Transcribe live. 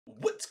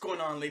going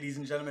on, ladies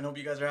and gentlemen? Hope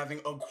you guys are having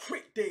a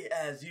great day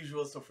as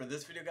usual. So for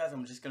this video, guys,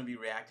 I'm just going to be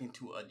reacting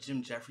to a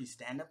Jefferies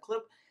stand-up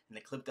clip. And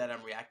the clip that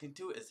I'm reacting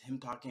to is him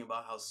talking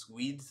about how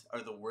Swedes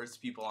are the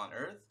worst people on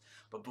earth.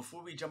 But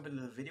before we jump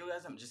into the video,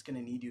 guys, I'm just going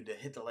to need you to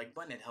hit the like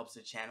button. It helps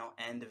the channel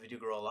and the video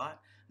grow a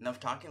lot. Enough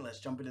talking, let's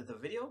jump into the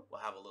video.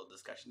 We'll have a little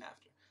discussion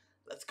after.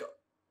 Let's go.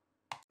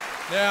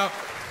 Now,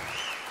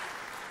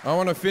 I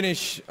want to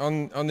finish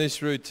on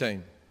this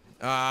routine.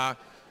 I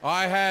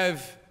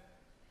have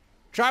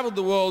traveled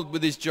the world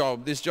with this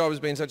job. This job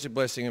has been such a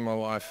blessing in my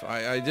life.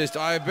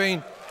 I've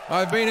been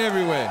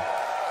everywhere.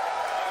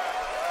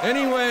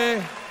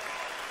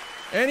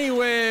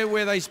 Anywhere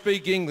where they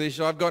speak English,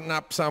 I've gotten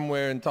up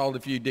somewhere and told a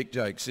few dick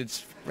jokes. It's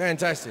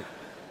fantastic.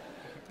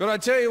 But I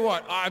tell you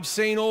what, I've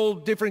seen all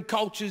different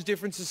cultures,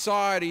 different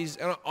societies,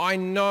 and I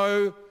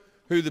know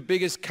who the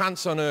biggest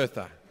cunts on earth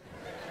are.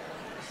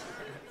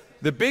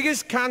 The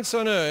biggest cunts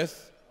on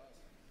earth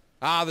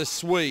are the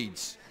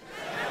Swedes.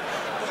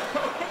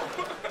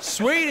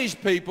 Swedish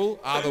people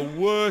are the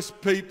worst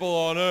people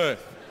on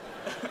earth.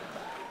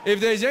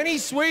 If there's any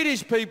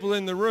Swedish people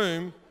in the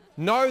room,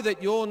 know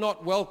that you're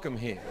not welcome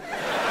here.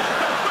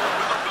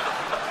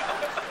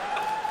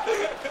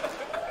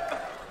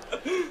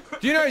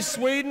 Do you know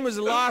Sweden was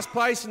the last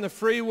place in the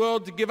free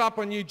world to give up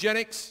on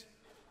eugenics?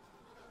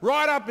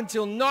 Right up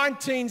until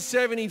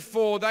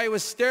 1974, they were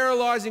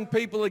sterilizing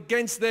people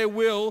against their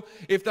will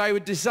if they were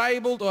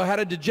disabled or had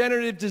a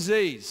degenerative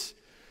disease.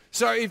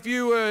 So if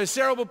you were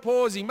cerebral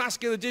palsy,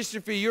 muscular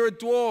dystrophy, you're a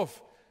dwarf,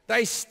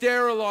 they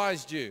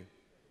sterilized you.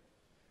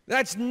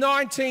 That's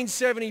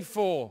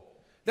 1974.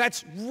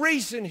 That's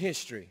recent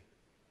history.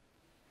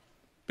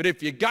 But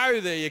if you go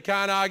there, you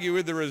can't argue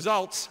with the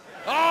results.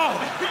 Oh!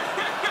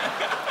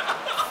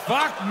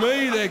 Fuck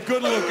me, they're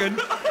good looking.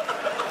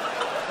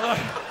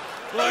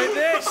 Like,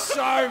 they're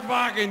so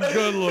fucking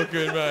good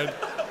looking, man.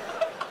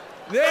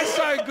 They're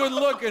so good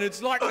looking,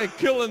 it's like they're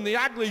killing the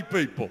ugly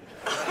people.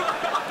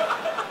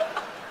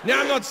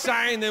 Now, I'm not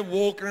saying they're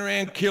walking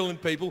around killing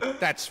people.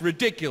 That's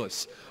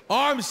ridiculous.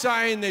 I'm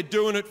saying they're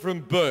doing it from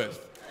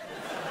birth.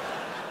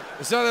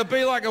 So there'll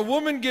be like a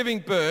woman giving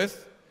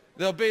birth,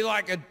 there'll be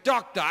like a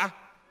doctor,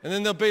 and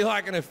then there'll be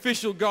like an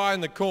official guy in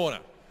the corner.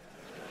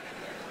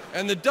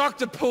 And the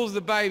doctor pulls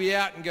the baby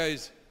out and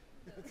goes...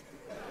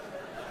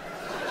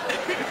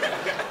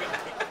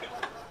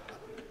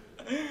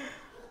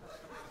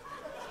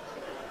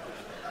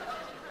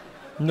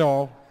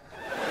 No.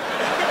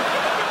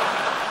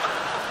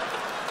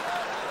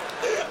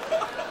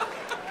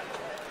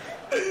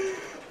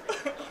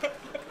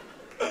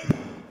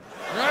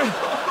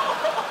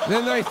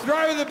 Then they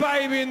throw the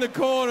baby in the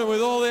corner with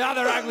all the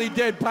other ugly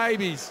dead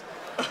babies.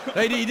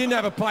 He didn't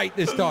have a plate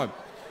this time,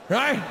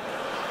 right?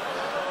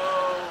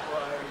 Oh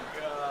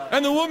my God.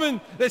 And the woman,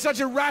 they're such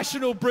a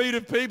rational breed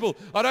of people.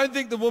 I don't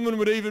think the woman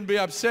would even be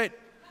upset.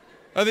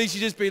 I think she'd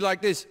just be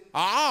like this.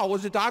 Ah,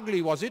 was it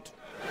ugly, was it?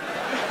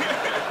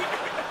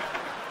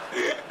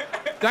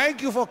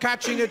 Thank you for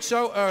catching it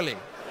so early.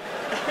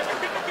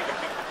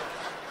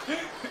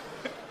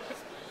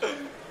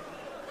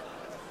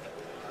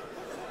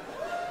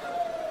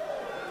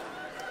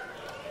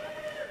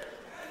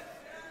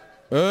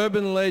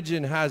 Urban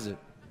legend has it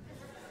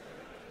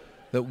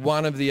that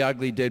one of the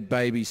ugly dead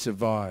babies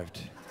survived.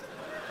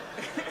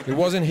 It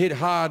wasn't hit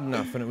hard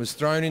enough and it was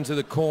thrown into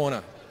the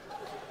corner.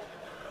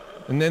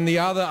 And then the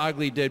other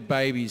ugly dead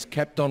babies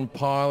kept on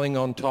piling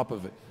on top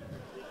of it.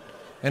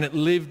 And it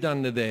lived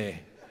under there,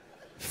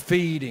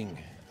 feeding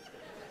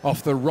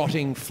off the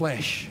rotting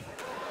flesh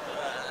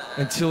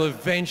until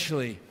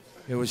eventually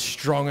it was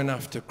strong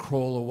enough to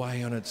crawl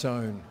away on its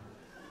own.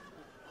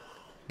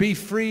 Be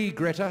free,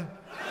 Greta.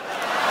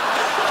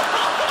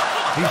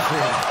 Be free.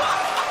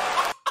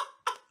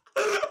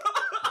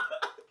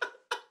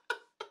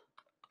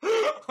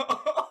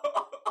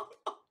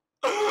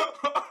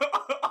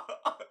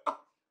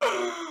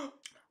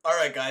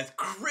 Alright guys,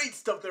 great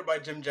stuff there by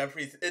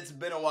Jefferies. It's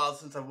been a while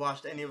since I've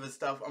watched any of his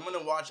stuff. I'm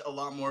gonna watch a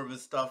lot more of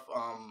his stuff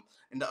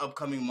in the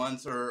upcoming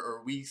months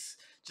or weeks,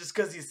 just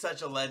because he's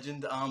such a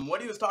legend.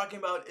 What he was talking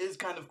about is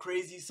kind of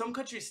crazy. Some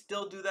countries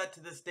still do that to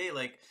this day.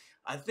 Like,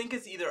 I think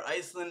it's either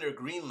Iceland or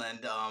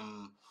Greenland.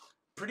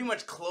 Pretty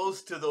much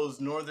close to those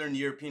northern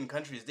European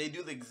countries, they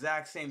do the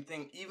exact same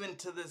thing even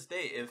to this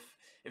day.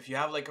 If you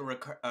have like a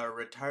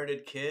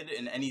retarded kid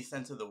in any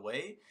sense of the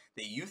way,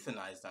 they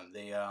euthanize them.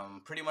 They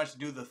pretty much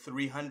do the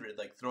 300,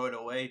 like throw it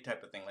away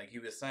type of thing, like he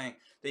was saying.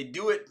 They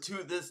do it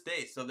to this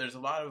day. So there's a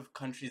lot of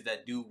countries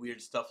that do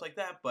weird stuff like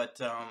that, but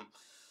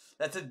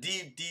that's a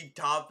deep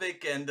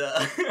topic. And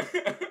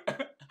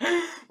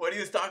what he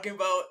was talking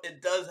about,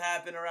 it does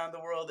happen around the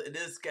world. It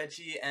is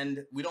sketchy,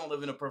 and we don't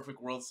live in a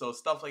perfect world, so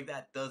stuff like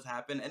that does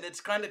happen. And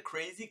it's kind of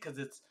crazy because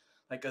it's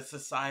like a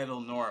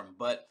societal norm,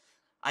 but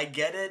I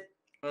get it.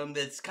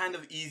 It's kind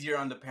of easier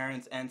on the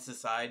parents and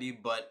society,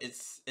 but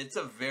it's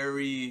a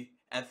very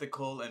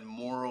ethical and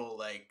moral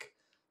like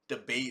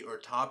debate or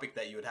topic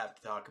that you would have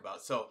to talk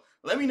about. So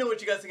let me know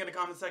what you guys think in the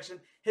comment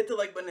section. Hit the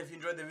like button if you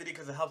enjoyed the video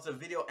because it helps the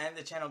video and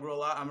the channel grow a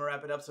lot. I'm gonna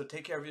wrap it up, so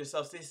take care of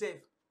yourself, stay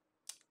safe.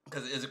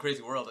 because it is a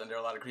crazy world and there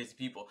are a lot of crazy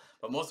people.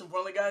 But most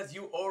importantly, guys,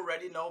 you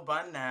already know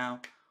by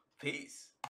now. Peace.